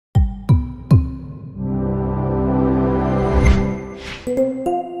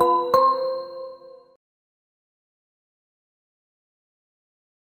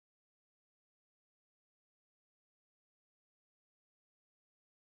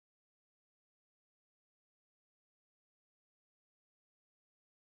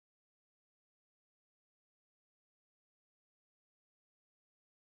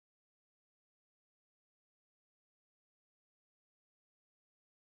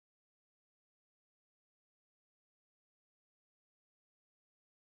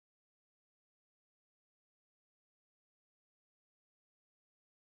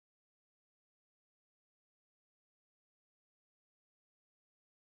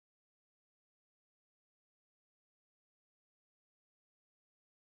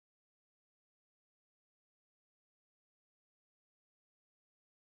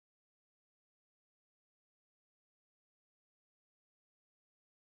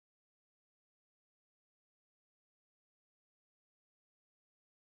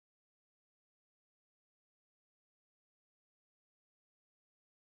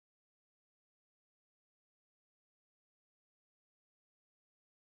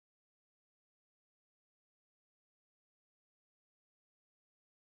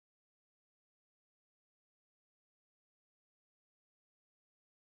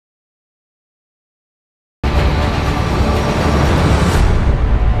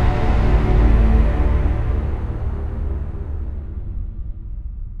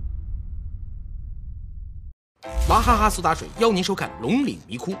哈哈苏打水邀您收看《龙岭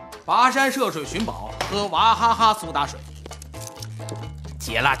迷窟》，跋山涉水寻宝，喝娃哈哈苏打水，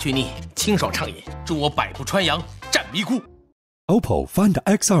解辣去腻，清爽畅饮，助我百步穿杨战迷窟。OPPO Find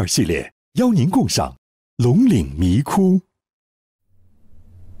X2 系列邀您共赏《龙岭迷窟》。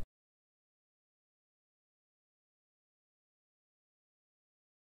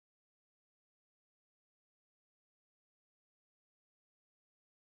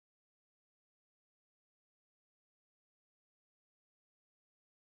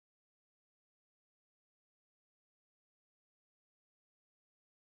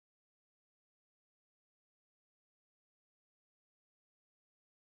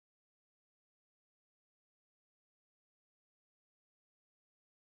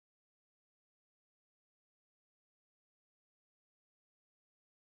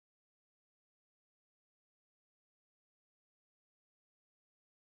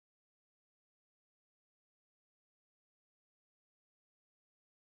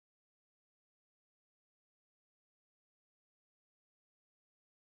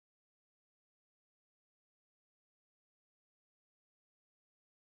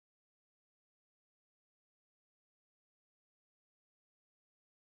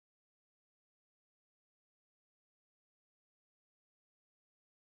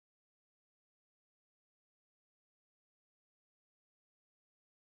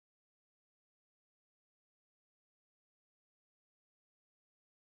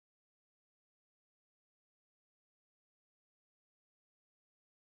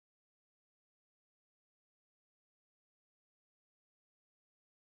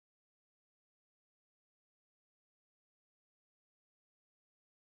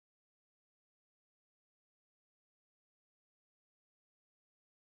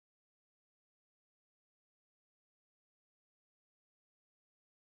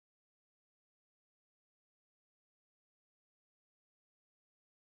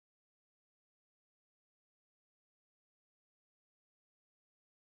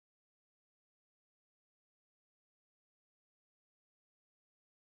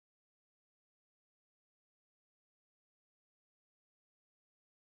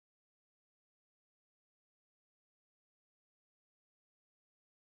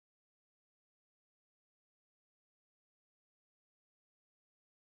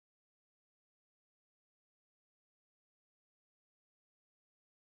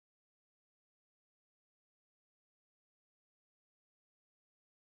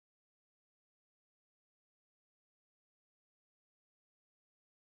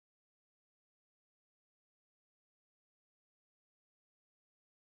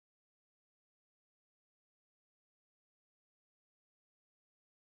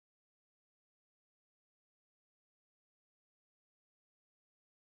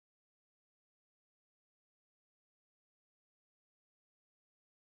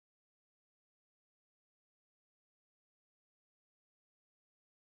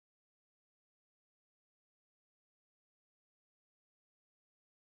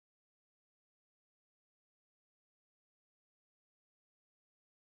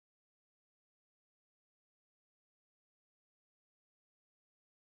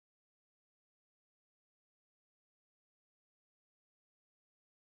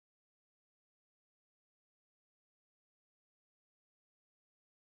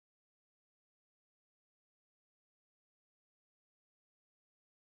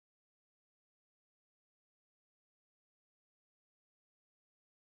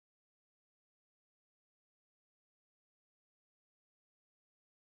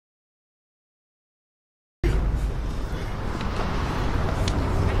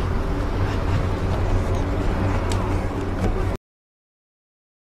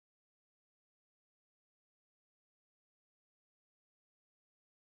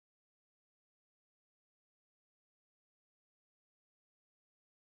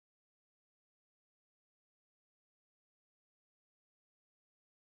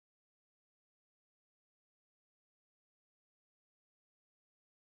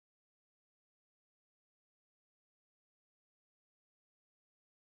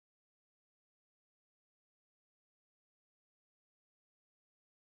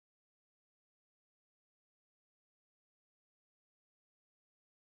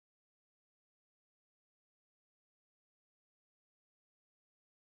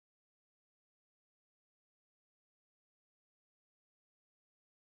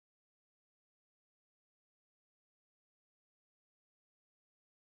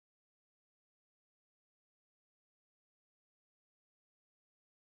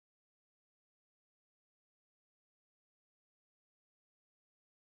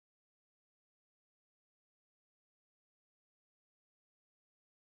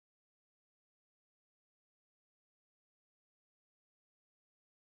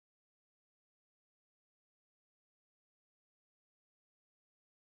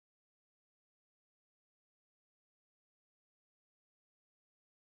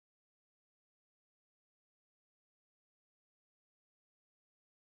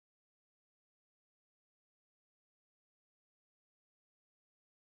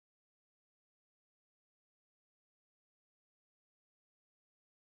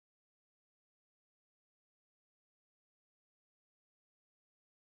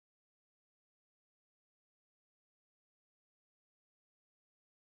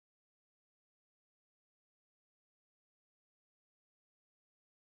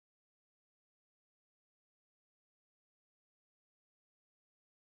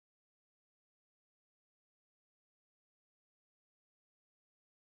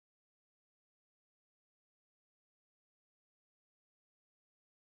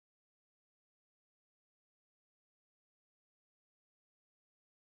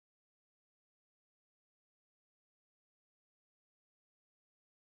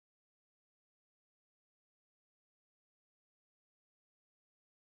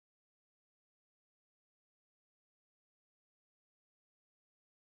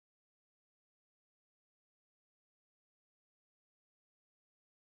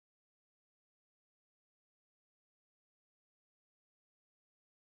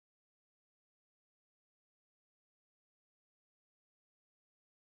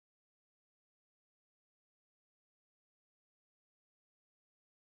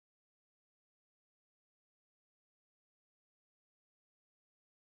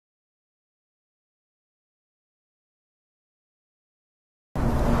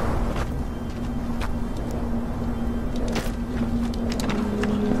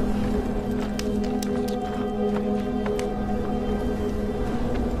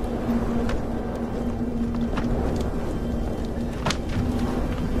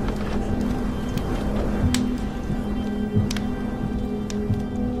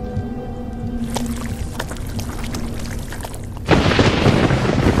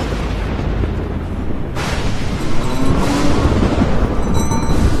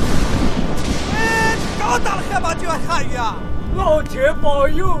下雨啊！老天保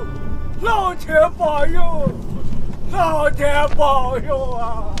佑，老天保佑，老天保佑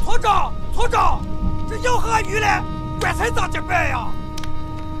啊！村长，村长，这要下雨了，棺材咋结办呀？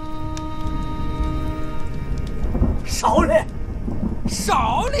烧了，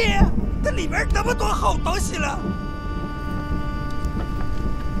烧了，这里面那么多好东西了。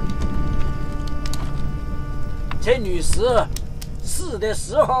这女尸死的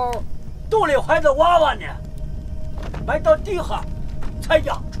时候肚里怀着娃娃呢，埋到地下才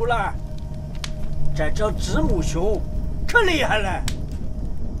养出来。这子母熊可厉害了，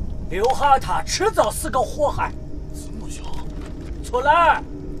留下它迟早是个祸害。子母熊，出来，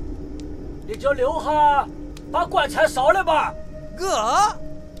你就留下把棺材烧了吧。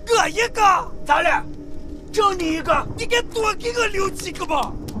我一个，咋了？就你一个？你该多给我留几个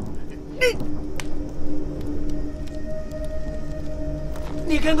吧。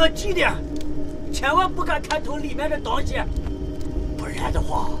你给我记点，千万不敢探头里面的东西，不然的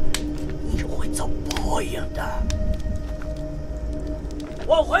话，你会遭报应的。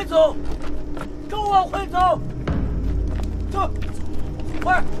往回走，都往回走，走，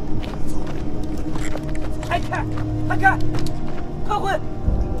快，还看，还看，快回，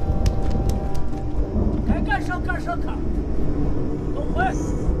该干什干什看，都回，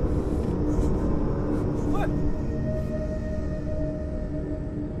回。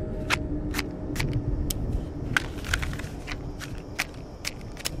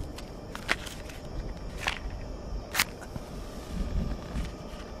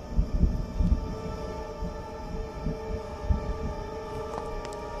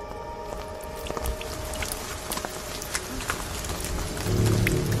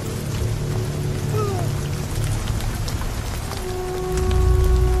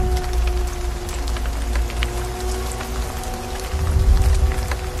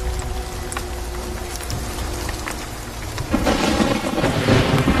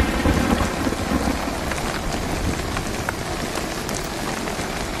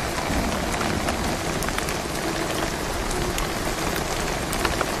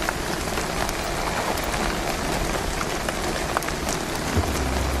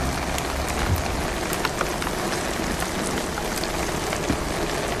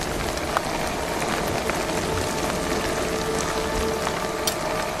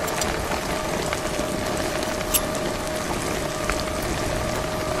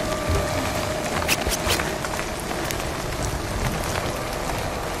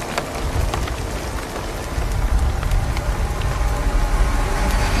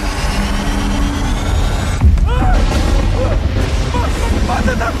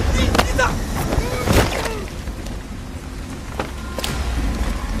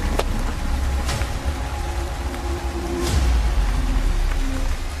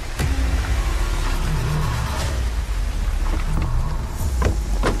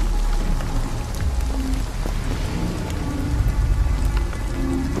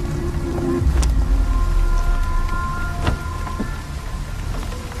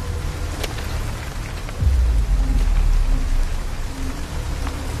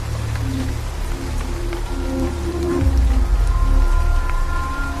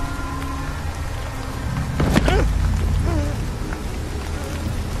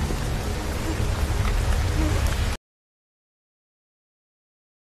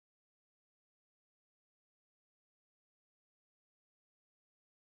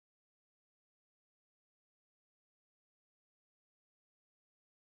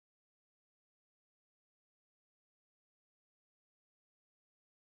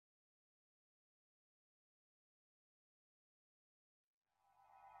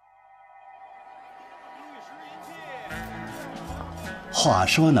话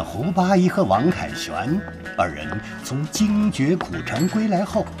说那胡八一和王凯旋二人从精绝古城归来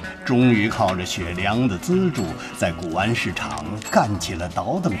后，终于靠着雪粮的资助，在古玩市场干起了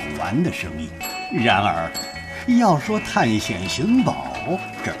倒腾古玩的生意。然而，要说探险寻宝，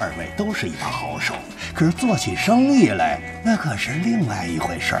这二位都是一把好手，可是做起生意来，那可是另外一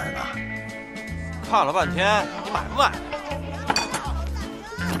回事儿了。看了半天，你买不买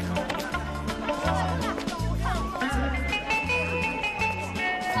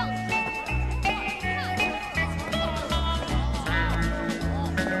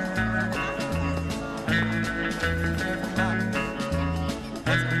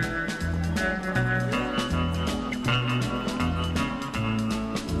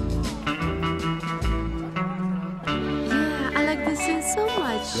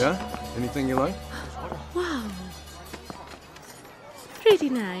？Yeah? Anything you like? Wow. Pretty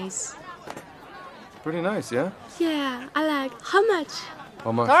nice. Pretty nice, yeah? Yeah, I like. How much?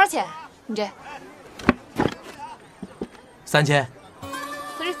 How much? 多少钱？你这3000。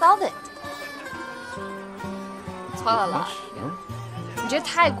3000。错了，你这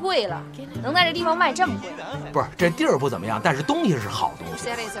太贵了，能在这地方卖这么贵？不是，这地儿不怎么样，但是东西是好东西。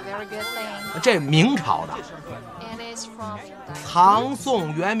That is a very good thing. 这明朝的， It is from 唐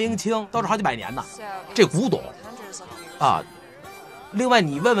宋元明清都是好几百年的，这古董啊。另外，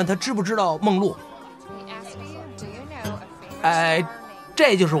你问问他知不知道梦露？哎，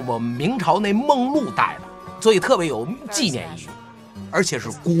这就是我们明朝那梦露戴的，所以特别有纪念意义，而且是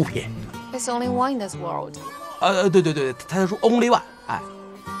孤品。It's only one in this world. 对，他说 only one， 哎。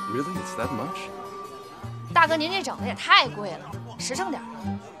Really? It's that much? 大哥，您这整的也太贵了，实诚点。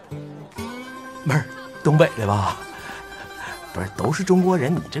不是东北的吧？不是，都是中国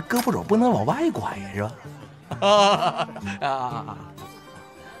人，你这胳膊肘不能往外拐是吧？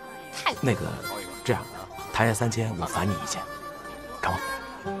太那个，这样，谈下3000，我返你1000，看我。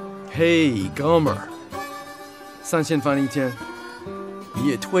嘿，哥们儿，3000返1000，你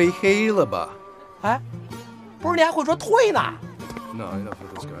也忒黑了吧？哎，不是，你还会说退呢？ No, enough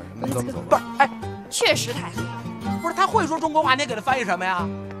of this guy. 那咱们走不是，哎，确实太黑。不是，他会说中国话，你给他翻译什么呀？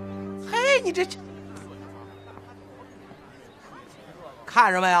嘿，你这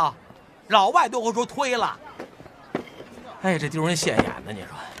看着没有？老外都会说推了。哎，这丢人现眼的，你说？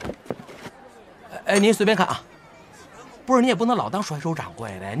哎，您随便看啊。不是，你也不能老当甩手掌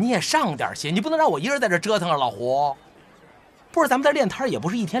柜的，你也上点心，你不能让我一人在这折腾啊，老胡。不是，咱们这练摊也不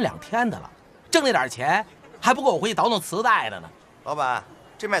是1天2天的了，挣那点钱还不够我回去倒腾磁带的呢。老板，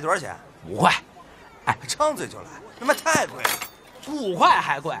这卖多少钱？5块。哎，张嘴就来，这卖太贵了。5块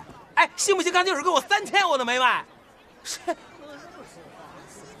还贵？哎，信不信刚才有人给我3000，我都没卖。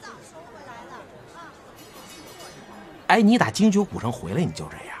哎，你打精绝古城回来你就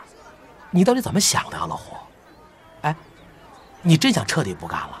这样，你到底怎么想的啊，老胡？哎，你真想彻底不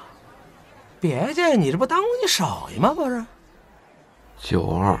干了？别介，你这不耽误你手艺吗？不是。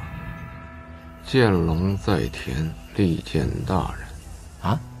92，见龙在田，力见大人。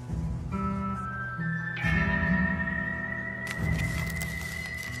啊？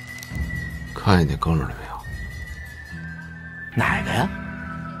看见那哥们儿了没有？哪个呀？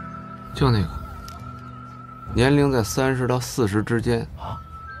就那个，年龄在30到40之间啊，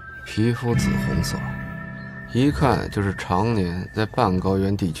皮肤紫红色，一看就是常年在半高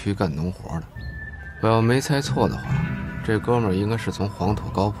原地区干农活的。我要没猜错的话，这哥们儿应该是从黄土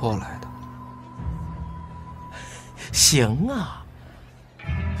高坡来的。行啊，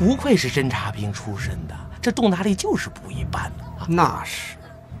不愧是侦察兵出身的，这洞察力就是不一般的啊。那是。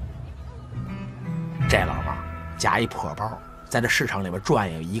这老王夹一破包，在这市场里边转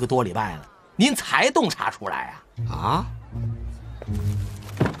悠1个多礼拜了，您才洞察出来呀？啊？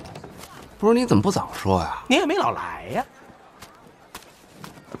不是，你怎么不早说呀？你也没老来呀？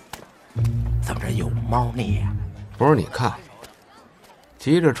怎么着有猫腻呀？不是，你看，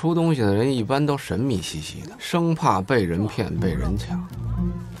急着出东西的人一般都神秘兮兮的，生怕被人骗、被人抢。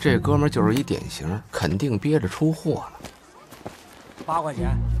这哥们儿就是一典型，肯定憋着出货呢。8块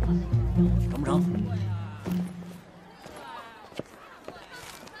钱，成不成？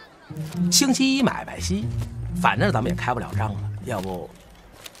星期一买卖稀，反正咱们也开不了张了，要不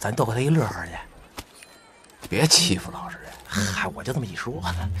咱逗他一乐呵去？别欺负老实人。嗨，我就这么一说。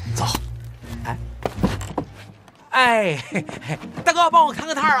走。哎，大哥，帮我看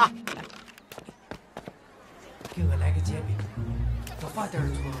个摊啊！给我来个煎饼，多放点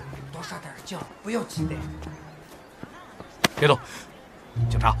醋，多撒点酱，不要鸡蛋。别动，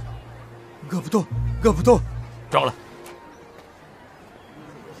警察。我不动，我不动。转过来。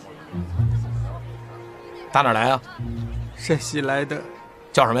打哪来啊？陕西来的。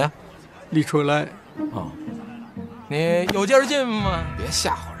叫什么呀？李春来。哦，你有劲儿劲吗？别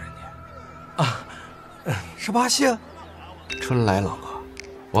吓唬人家。啊。是巴西。春来老哥，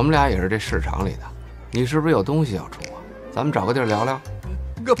我们俩也是这市场里的，你是不是有东西要出啊？咱们找个地儿聊聊。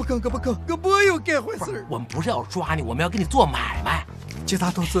我不跟，我不跟，我没有干坏事。我们不是要抓你，我们要跟你做买卖。警察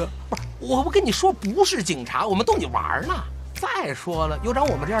同志，不是，我不跟你说不是警察，我们逗你玩呢。再说了，有长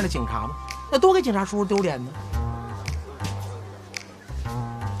我们这样的警察吗？那多给警察叔叔丢脸呢。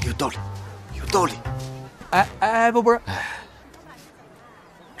有道理，有道理。不是，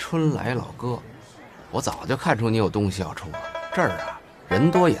春来老哥。我早就看出你有东西要出了。这儿啊，人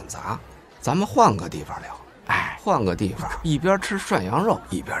多眼杂，咱们换个地方聊。换个地方，一边吃涮羊肉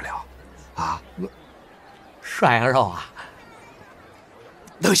一边聊。啊，涮羊肉啊，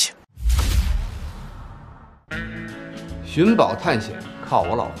能行。寻宝探险靠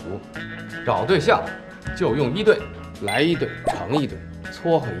我老胡，找对象就用1对，来1对成1对，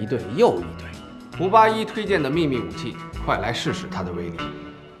撮合1对又1对。胡八一推荐的秘密武器，快来试试它的威力。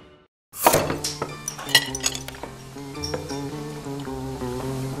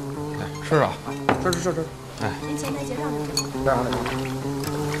吃啊，吃。哎，您前台结账就行。这样的。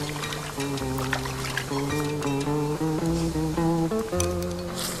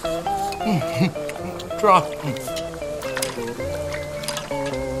吃啊，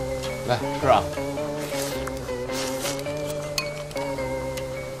来吃啊。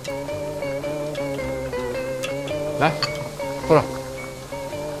来，坐着。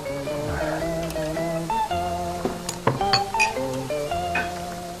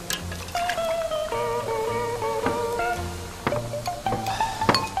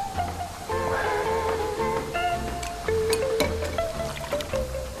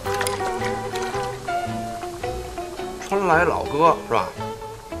春来老哥是吧？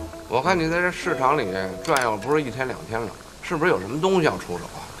我看你在这市场里转悠不是1天2天了，是不是有什么东西要出手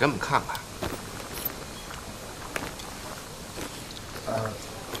啊？给我们看看。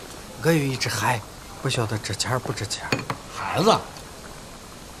我有一只孩，不晓得值钱不值钱。孩子，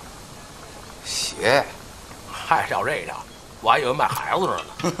鞋，还是要这个？我还以为卖孩子呢。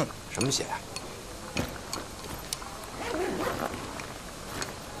什么鞋？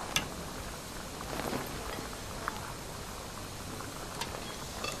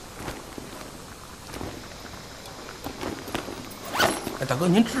哎，大哥，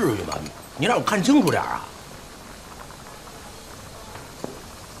您至于吗？您让我看清楚点啊！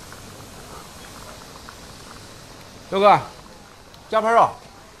六哥，加盘肉。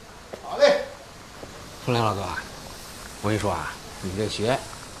好嘞。春来老哥，我跟你说啊，你这鞋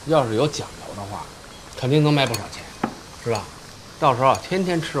要是有讲究的话，肯定能卖不少钱，是吧？到时候天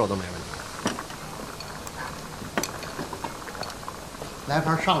天吃肉都没问题。来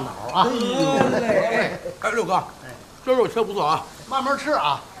盘上脑啊！哎，六哥，这肉切不错啊，慢慢吃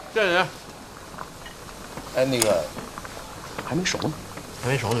啊。谢谢您。哎，那个还没熟呢，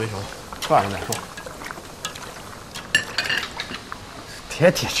没熟呢，涮上再说。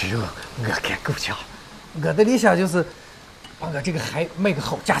天天吃肉，我该够呛。我的理想就是把我这个孩卖个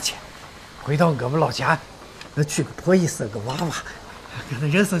好价钱，回到我们老家，能娶个婆姨生个娃娃，我的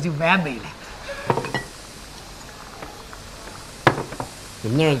人生就完美了。你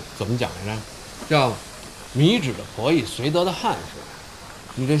们那儿怎么讲来着？叫米脂的婆姨，绥德的汉士。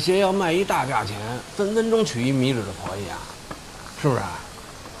你这鞋要卖一大价钱，分分钟娶一米脂的婆姨啊，是不是？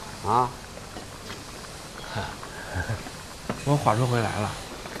啊？不过话说回来了，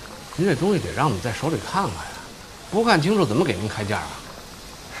您这东西得让我们在手里看看呀，不看清楚怎么给您开价啊？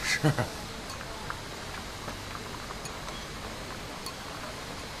是。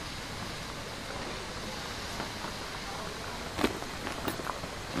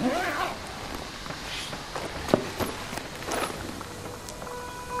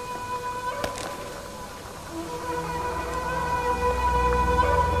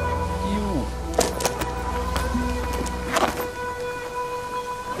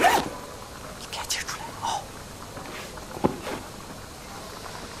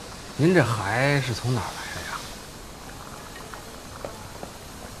您这孩是从哪儿来的呀？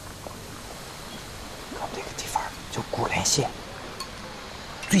我们这个地方叫古兰县。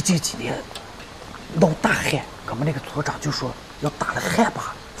最近几年闹大旱，我们那个村长就说要打了旱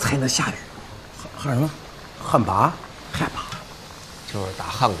魃才能下雨。旱什么？旱魃？旱魃就是打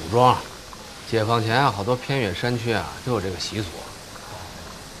汉古庄。解放前啊，好多偏远山区啊都有这个习俗。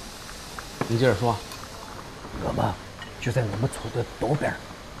你接着说。我们就在我们村的东边。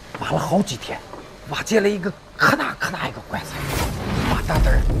挖了好几天，挖见了一个可大一个棺材。马大胆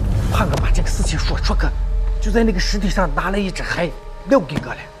儿，怕我把这个事情说出去，就在那个尸体上拿了一只孩撂给我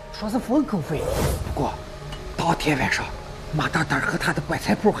了，说是封口费。不过当天晚上，马大胆儿和他的棺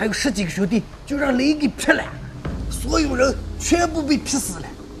材铺还有10几个兄弟就让雷给劈了，所有人全部被劈死了。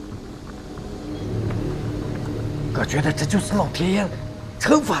我觉得这就是老天爷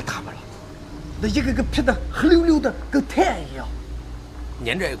惩罚他们了，那一个个劈的黑溜溜的，跟炭一样。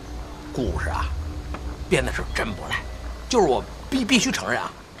您这故事啊，编的是真不赖，就是我必须承认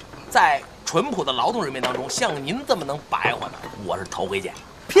啊，在淳朴的劳动人民当中，像您这么能白话的，我是头回见。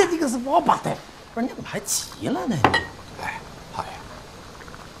骗这个是王八蛋！不是你怎么还急了呢？哎，好呀，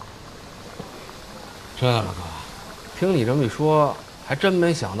这老哥，听你这么一说，还真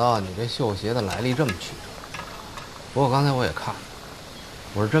没想到你这绣鞋的来历这么曲折。不过刚才我也看了，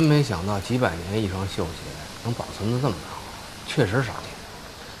我是真没想到几百年一双绣鞋能保存得这么好，确实少见。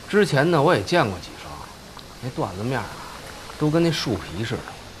之前呢，我也见过几双，那缎子面啊，都跟那树皮似的。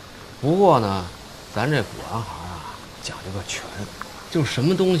不过呢，咱这古玩行啊，讲究个全，就是什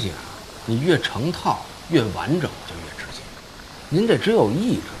么东西啊，你越成套越完整就越值钱。您这只有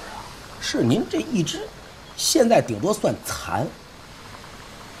一只啊？是您这一只，现在顶多算残。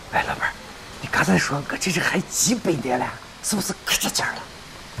哎，老板，你刚才说我这只还几百年了，是不是可值钱了？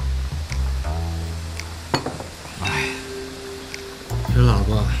陈老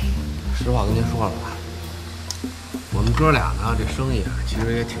哥，实话跟您说了吧，我们哥俩呢，这生意啊，其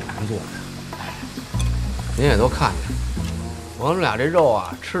实也挺难做的。您也都看见，我们俩这肉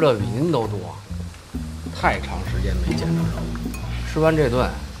啊，吃的比您都多，太长时间没见着肉。吃完这顿，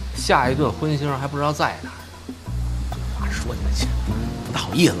下一顿荤腥还不知道在哪儿。这话说起来去，不大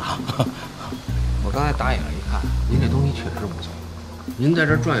好意思啊。我刚才打眼一看，您这东西确实不错。您在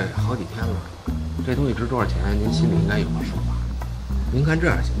这转悠好几天了，这东西值多少钱，您心里应该有个数吧？您看这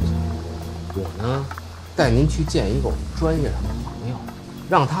样行不行？我呢，带您去见一个我们专业的朋友，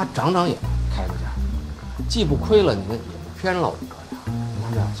让他长长眼，开个价，既不亏了您，也不偏了我们哥俩。您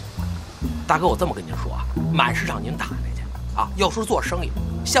看这样行吗？大哥，我这么跟您说啊，满市场您打听去啊，要说做生意，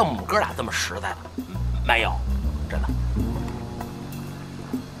像我们哥俩这么实在的，没有，真的。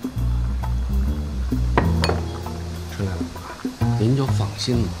陈来了，您就放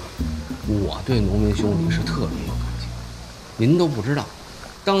心吧，我对农民兄弟是特别有感情。您都不知道，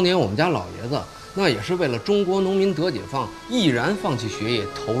当年我们家老爷子那也是为了中国农民得解放，毅然放弃学业，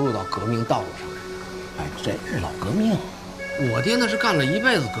投入到革命道路上来的。哎，真是老革命。我爹那是干了一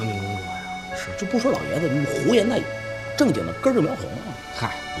辈子革命工作呀。是，就不说老爷子，你胡言那正经的根儿就苗红啊。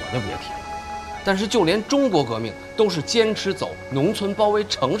嗨，我就别提了。但是就连中国革命都是坚持走农村包围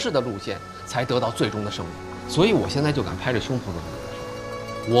城市的路线，才得到最终的胜利。所以我现在就敢拍着胸脯这么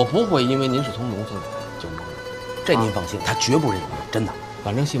说，我不会因为您是从农村来就蒙了。这您放心，他绝不是有人，真的。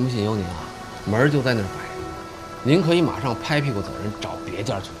反正信不信由您啊，门就在那儿摆着，您可以马上拍屁股走人，找别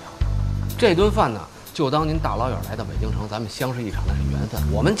家去要。这顿饭呢，就当您大老远来到北京城，咱们相识一场，那是缘分，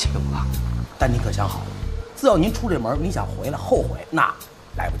我们请了。但您可想好了，只要您出这门，你想回来后悔，那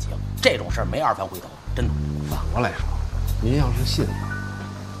来不及了。这种事儿没二番回头，真的。反过来说，您要是信我，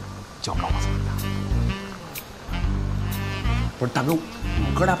就告诉他。不是大哥，我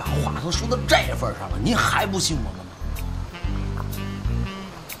们哥俩把话都说到这份上了，您还不信我们吗？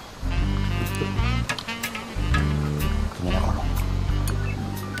给你来块肉。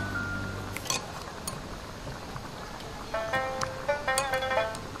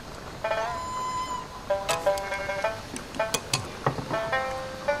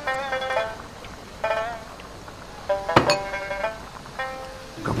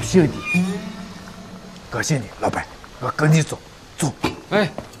哥不信你，哥信你，老白，我跟你走。哎，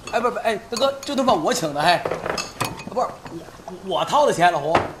不是，哎，大哥，这顿饭我请的，哎，不是我掏的钱，老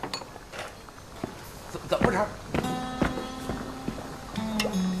胡，怎么回事？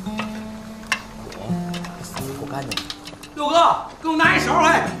我不干净。六哥，给我拿一勺，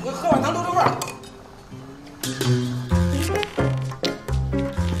哎，我喝碗汤溜溜味儿。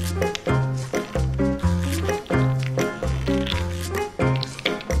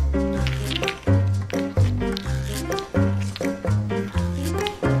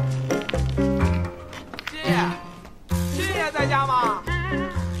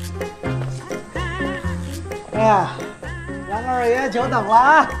哎呀，杨二爷久等了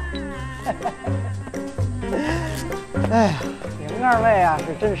啊！哎呀，你们二位啊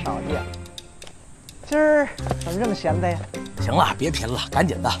是真少见，今儿怎么这么闲的呀？行了，别贫了，赶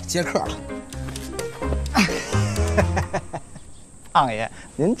紧的接客了。胖爷，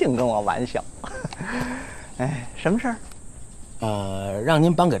您净跟我玩笑。哎，什么事儿？让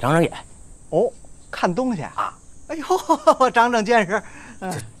您帮给长长眼。哦，看东西啊？哎呦，我长长见识。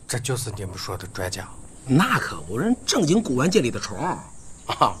这就是你们说的专家。那可不，人正经古玩界里的虫啊！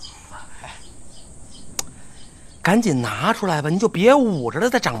赶紧拿出来吧，你就别捂着了，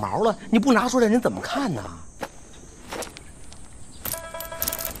再长毛了。你不拿出来，人怎么看呢？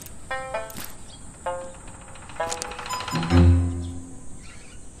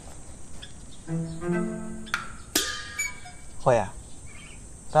侯爷，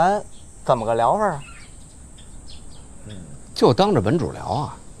咱怎么个聊法啊？就当着本主聊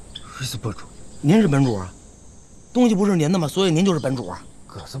啊。谁是本主？您是本主啊，东西不是您的吗？所以您就是本主啊。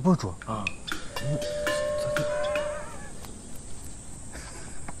哥是本主啊。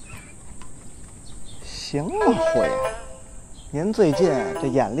行啊，侯爷，您最近这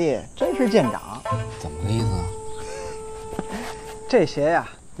眼力真是见长。怎么个意思啊？这鞋呀，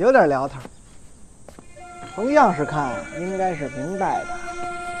有点聊头。从样式看，应该是明代的。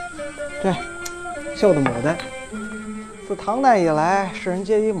这绣的牡丹，自唐代以来，世人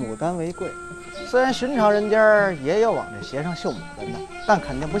皆以牡丹为贵。虽然寻常人家也有往这鞋上绣牡丹的，但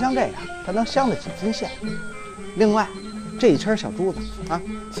肯定不像这样，它能镶得起金线。另外，这一圈小珠子啊，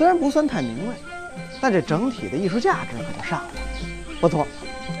虽然不算太名贵，但这整体的艺术价值可就上了。不错，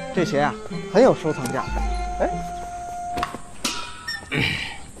这鞋啊很有收藏价值。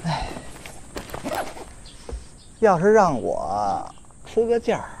哎，要是让我出个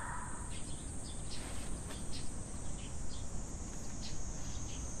价儿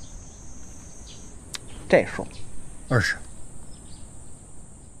这数20。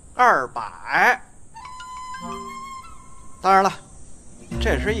200。当然了，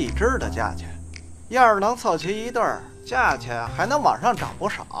这是一只的价钱，要是能凑齐一对儿，价钱还能往上涨不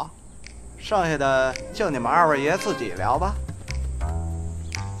少。剩下的就你们二位爷自己聊吧。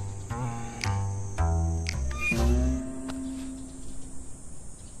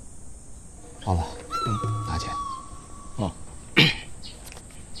好了，拿钱。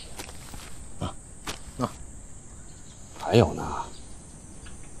还有呢。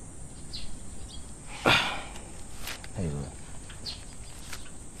那个，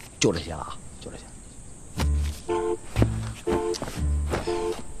就这些了啊，就这些。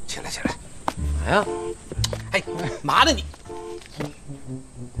起来，起来！哎呀，哎，嘛呢你？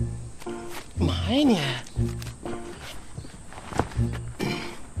嘛呀你？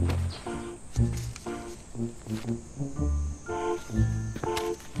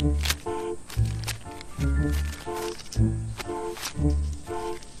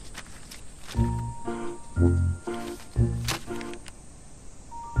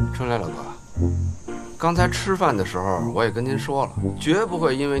春来老哥，刚才吃饭的时候我也跟您说了，绝不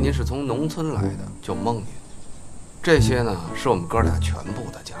会因为您是从农村来的就蒙您。这些呢是我们哥俩全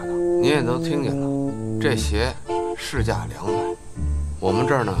部的家当，您也都听见了。这鞋市价200，我们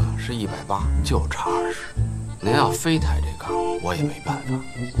这儿呢是180，就差20。您要非抬这杠，我也没办法。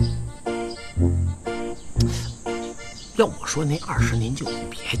要我说那20您就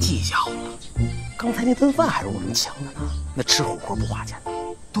别计较了，刚才那顿饭还是我们请的呢，那吃火锅不花钱的。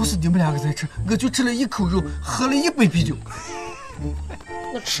都是你们2个在吃，我就吃了1口肉，喝了1杯啤酒。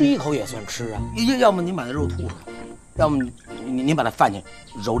那吃1口也算吃啊，要么您把那肉吐出来，要么您把那饭去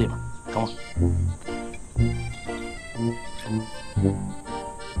揉里边，成吗？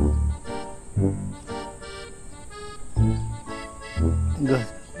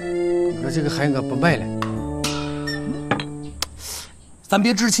我这个海我不卖了。咱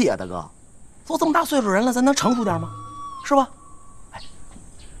别置气啊，大哥，都这么大岁数人了，咱能成熟点吗？是吧？哎，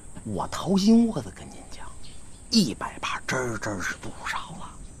我掏心窝子跟您讲，180真是不少了。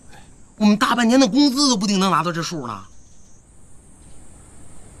我们大半年的工资都不定能拿到这数呢。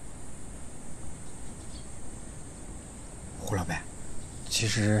胡老板，其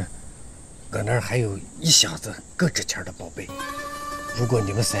实我那儿还有一箱子更值钱的宝贝。如果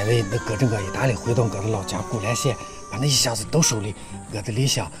你们3位能跟着我一大里回到我的老家古兰县，把那一箱子都收里，我的理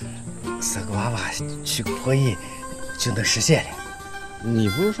想生个娃娃，娶个婆姨，就能实现了。你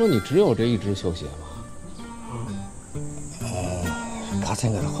不是说你只有这一只绣鞋吗？刚才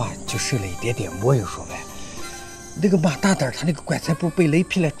我的话就受了一点点没有说完。那个马大胆他那个棺材铺被雷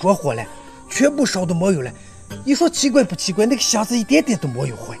劈了，着火了，全部烧都没有了。你说奇怪不奇怪？那个箱子一点点都没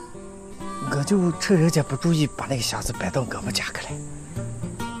有坏，我就趁人家不注意把那个箱子搬到我们家去了。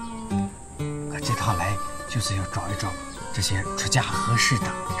我这趟来就是要找一找这些出价合适的、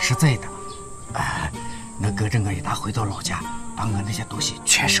实在的，能跟着我一道回到老家，把我那些东西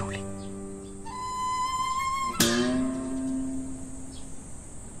全收了。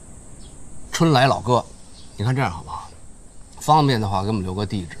春来老哥，你看这样好不好？方便的话给我们留个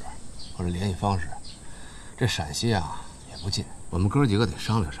地址或者联系方式。这陕西啊也不近，我们哥几个得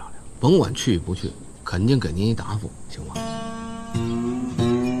商量商量，甭管去不去，肯定给您一答复，行吗？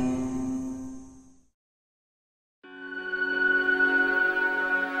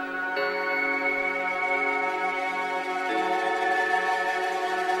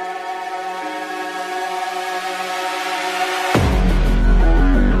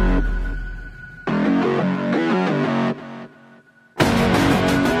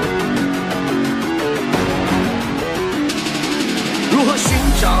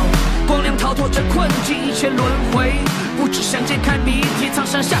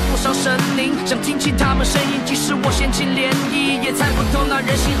想听清他们声音，即使我掀起涟漪，也猜不透那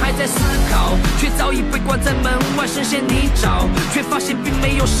人心还在思考，却早已被关在门外，深陷泥沼，却发现并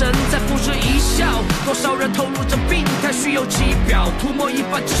没有神在附着一笑。多少人投入这病态虚有其表，涂抹一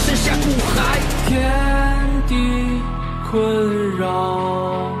半只剩下苦海。天地困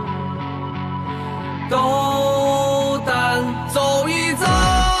扰，斗胆走一遭。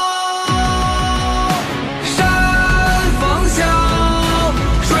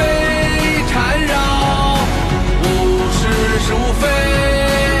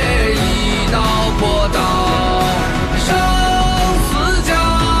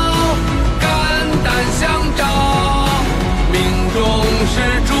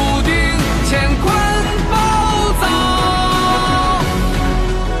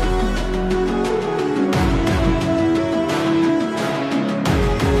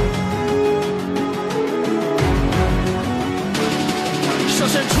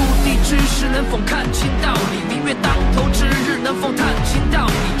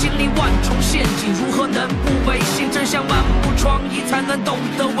心如何能不违心？真相满目疮痍，才能懂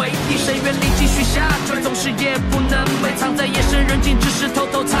得为意。谁愿力继续下坠，总是夜不能寐，藏在夜深人静，只是偷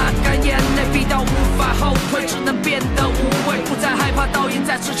偷擦干眼泪，逼到无法后退，只能变得无畏，不再害怕倒影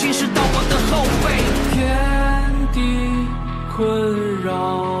再次侵蚀到我的后背。天地困扰，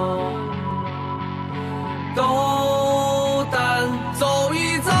斗胆走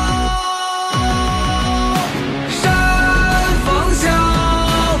一遭。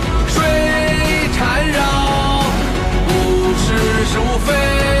是无非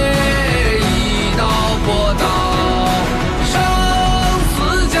一道波道，生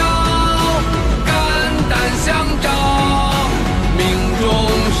死交，肝胆相照，命中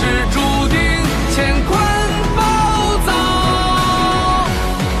是注定乾坤暴躁。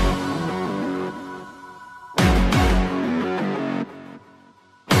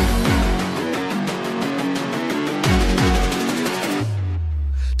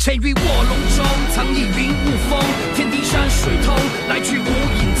潜于卧龙中，藏匿云雾峰，天地山水通，来去无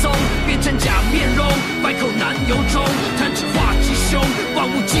影踪，变成假面容，百口难由衷，弹指化吉凶，万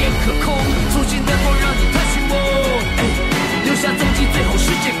物皆可空，粗心的风让你探寻我。